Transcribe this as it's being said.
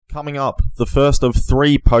Coming up, the first of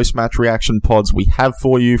 3 post-match reaction pods we have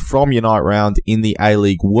for you from Unite Round in the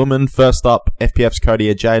A-League Women. First up, FPF's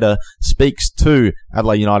Cody Ajada speaks to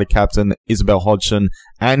Adelaide United captain Isabel Hodgson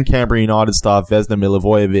and Canberra United star Vesna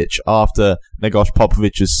Milivojević after Nagosh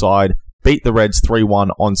Popovic's side beat the Reds 3-1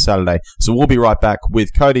 on Saturday. So we'll be right back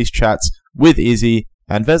with Cody's chats with Izzy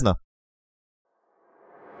and Vesna.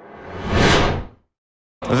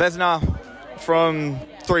 Vesna, from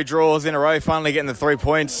 3 draws in a row, finally getting the 3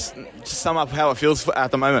 points. Just sum up how it feels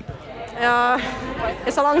at the moment.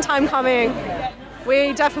 It's a long time coming.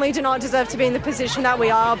 We definitely do not deserve to be in the position that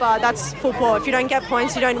we are, but that's football. If you don't get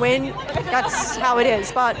points, you don't win. That's how it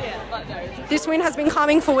is. But this win has been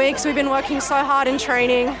coming for weeks. We've been working so hard in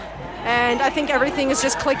training, and I think everything is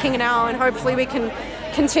just clicking now, and hopefully we can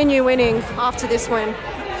continue winning after this win.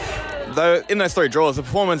 Though in those 3 draws, the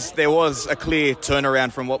performance, there was a clear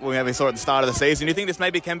turnaround from what we maybe saw at the start of the season. Do you think this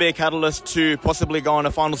maybe can be a catalyst to possibly go on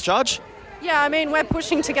a finals charge? Yeah, I mean, we're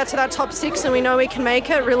pushing to get to that top 6 and we know we can make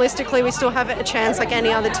it. Realistically, we still have a chance like any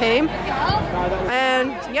other team. And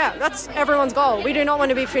yeah, that's everyone's goal. We do not want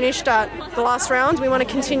to be finished at the last round. We want to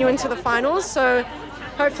continue into the finals. So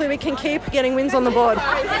hopefully we can keep getting wins on the board.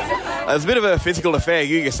 It was a bit of a physical affair.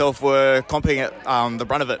 You yourself were comping at the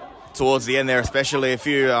brunt of it towards the end there, especially a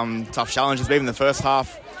few tough challenges, even the first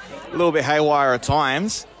half, a little bit haywire at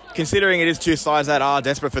times. Considering it is 2 sides that are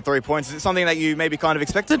desperate for 3 points, is it something that you maybe kind of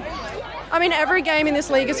expected? I mean, every game in this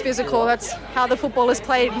league is physical. That's how the football is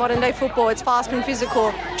played, modern-day football. It's fast and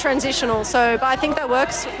physical, transitional. But I think that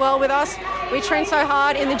works well with us. We train so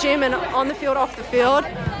hard in the gym and on the field, off the field.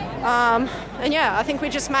 And yeah, I think we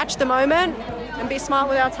just match the moment and be smart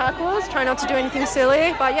with our tackles, try not to do anything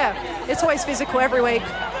silly. But yeah, it's always physical every week.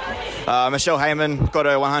 Michelle Heyman got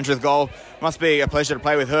her 100th goal. Must be a pleasure to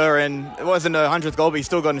play with her, and it wasn't her 100th goal, but you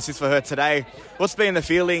still got an assist for her today. What's been the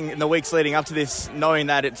feeling in the weeks leading up to this, knowing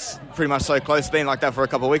that it's pretty much so close, been like that for a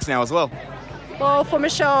couple of weeks now as well? Well, for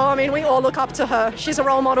Michelle, I mean, we all look up to her. She's a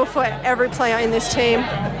role model for every player in this team.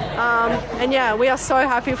 And yeah, we are so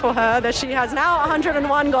happy for her that she has now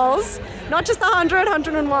 101 goals. Not just 100,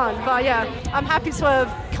 101. But yeah, I'm happy to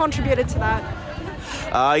have contributed to that.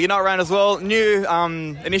 You're not around as well. New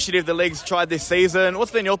initiative the league's tried this season.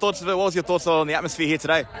 What's been your thoughts of it? What was your thoughts on the atmosphere here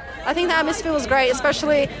today? I think the atmosphere was great,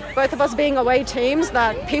 especially both of us being away teams,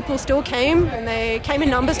 that people still came and they came in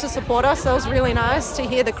numbers to support us. That was really nice to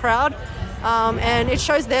hear the crowd. And it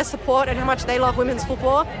shows their support and how much they love women's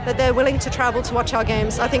football, that they're willing to travel to watch our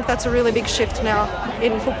games. I think that's a really big shift now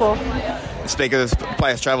in football. Speaking of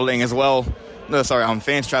players travelling as well,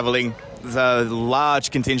 fans travelling, there's a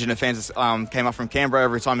large contingent of fans that came up from Canberra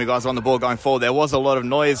every time you guys were on the ball going forward. There was a lot of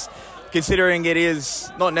noise. Considering it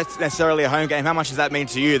is not necessarily a home game, how much does that mean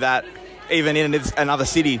to you that even in another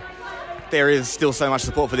city, there is still so much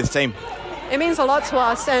support for this team? It means a lot to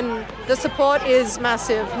us, and the support is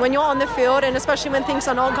massive. When you're on the field, and especially when things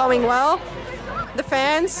are not going well, the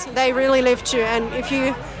fans, they really lift you. And if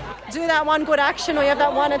you do that one good action or you have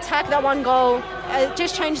that one attack, that one goal, it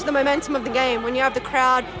just changes the momentum of the game when you have the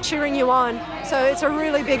crowd cheering you on. So it's a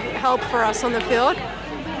really big help for us on the field.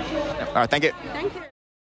 All right, thank you. Thank you.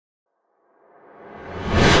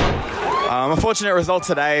 Unfortunate result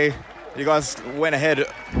today. You guys went ahead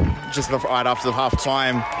just right after the half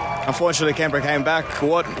time. Unfortunately, Canberra came back.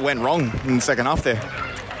 What went wrong in the second half there?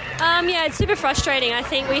 Yeah, it's super frustrating. I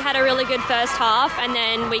think we had a really good first half and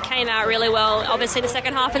then we came out really well, obviously, the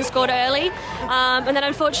second half and scored early. And then,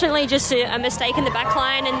 unfortunately, just a mistake in the back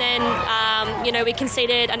line and then, we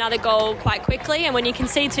conceded another goal quite quickly. And when you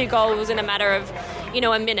concede 2 goals in a matter of,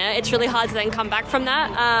 a minute, it's really hard to then come back from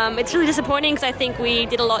that. It's really disappointing because I think we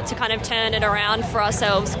did a lot to kind of turn it around for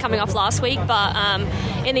ourselves coming off last week. But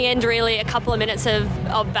in the end, really, a couple of minutes of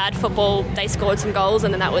bad football, they scored some goals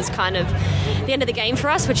and then that was kind of the end of the game for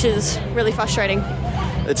us, which is really frustrating.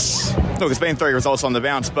 It's been 3 results on the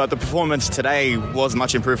bounce, but the performance today was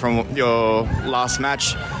much improved from your last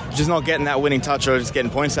match. Just not getting that winning touch or just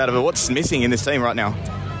getting points out of it. What's missing in this team right now?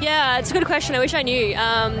 Yeah, it's a good question. I wish I knew.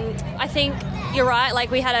 I think you're right. Like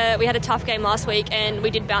we had a tough game last week, and we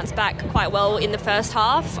did bounce back quite well in the first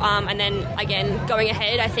half. And then again, going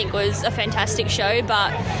ahead, I think was a fantastic show.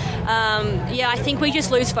 But I think we just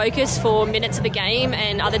lose focus for minutes of a game,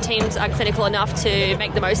 and other teams are clinical enough to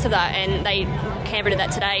make the most of that. And Canberra did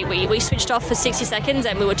that today. We switched off for 60 seconds,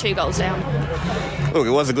 and we were 2 goals down. Look,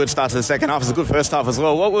 it was a good start to the second half. It was a good first half as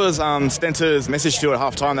well. What was Stenter's message to you at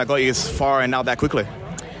half time that got you as far and out that quickly?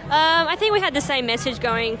 I think we had the same message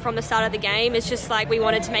going from the start of the game. It's just like we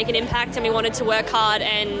wanted to make an impact and we wanted to work hard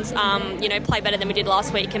and, play better than we did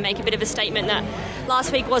last week and make a bit of a statement that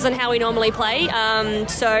last week wasn't how we normally play.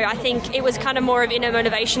 So I think it was kind of more of inner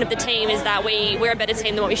motivation of the team is that we're a better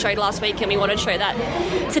team than what we showed last week and we wanted to show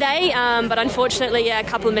that today. But unfortunately, a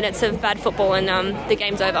couple of minutes of bad football and the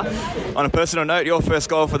game's over. On a personal note, your first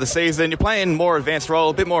goal for the season, you're playing more advanced role,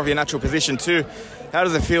 a bit more of your natural position too. How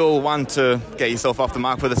does it feel, one, to get yourself off the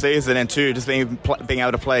mark for the season, and two, just being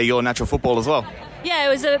able to play your natural football as well? Yeah, it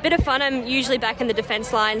was a bit of fun. I'm usually back in the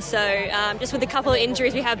defence line, so just with a couple of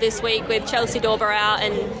injuries we have this week with Chelsea Dorber out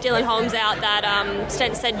and Dylan Holmes out, that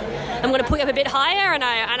Stent said I'm going to put you up a bit higher, and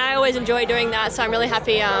I always enjoy doing that, so I'm really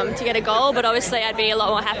happy to get a goal, but obviously I'd be a lot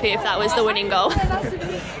more happy if that was the winning goal.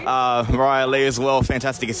 Mariah Lee as well,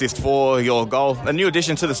 fantastic assist for your goal. A new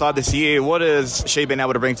addition to the side this year. What has she been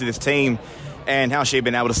able to bring to this team, and how has she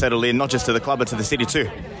been able to settle in, not just to the club but to the city too?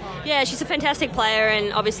 Yeah, she's a fantastic player,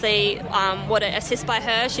 and obviously what an assist by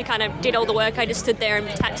her. She kind of did all the work. I just stood there and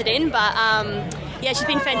tapped it in, but she's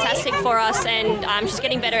been fantastic for us, and she's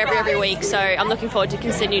getting better every week, so I'm looking forward to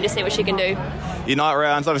continue to see what she can do. Unite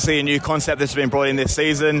Rounds, obviously a new concept that's been brought in this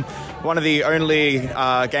season. One of the only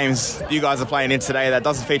games you guys are playing in today that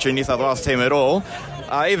doesn't feature a New South Wales team at all.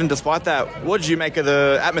 Even despite that, what did you make of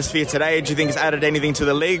the atmosphere today? Do you think it's added anything to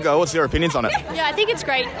the league? Or what's your opinions on it? Yeah, I think it's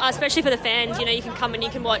great, especially for the fans. You can come and you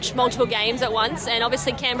can watch multiple games at once, and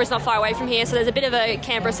obviously Canberra's not far away from here, so there's a bit of a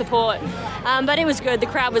Canberra support. But it was good. The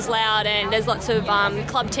crowd was loud, and there's lots of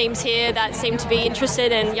club teams here that seem to be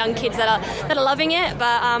interested, and young kids that are loving it.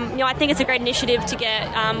 But I think it's a great initiative to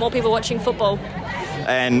get more people watching football.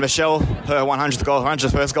 And Michelle, her 100th goal,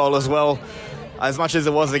 100th first goal as well. As much as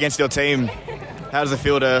it was against your team, how does it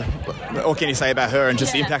feel what can you say about her and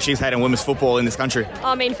just the impact she's had in women's football in this country?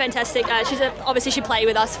 I mean, fantastic. Obviously she played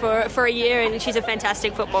with us for a year, and she's a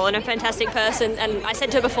fantastic footballer and a fantastic person. And I said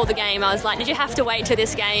to her before the game, I was like, did you have to wait till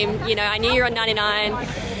this game? I knew you were on 99.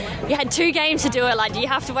 You had 2 games to do it. Like, do you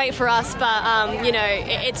have to wait for us? But,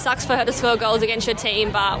 it sucks for her to score goals against your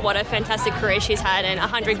team, but what a fantastic career she's had, and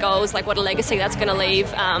 100 goals, like what a legacy that's going to leave.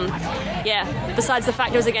 Besides the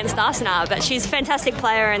fact it was against us now, but she's a fantastic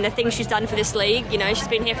player, and the things she's done for this league, she's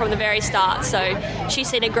been here from the very start, so she's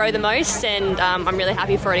seen it grow the most, and I'm really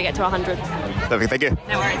happy for her to get to 100. Perfect, thank you.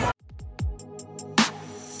 No worries.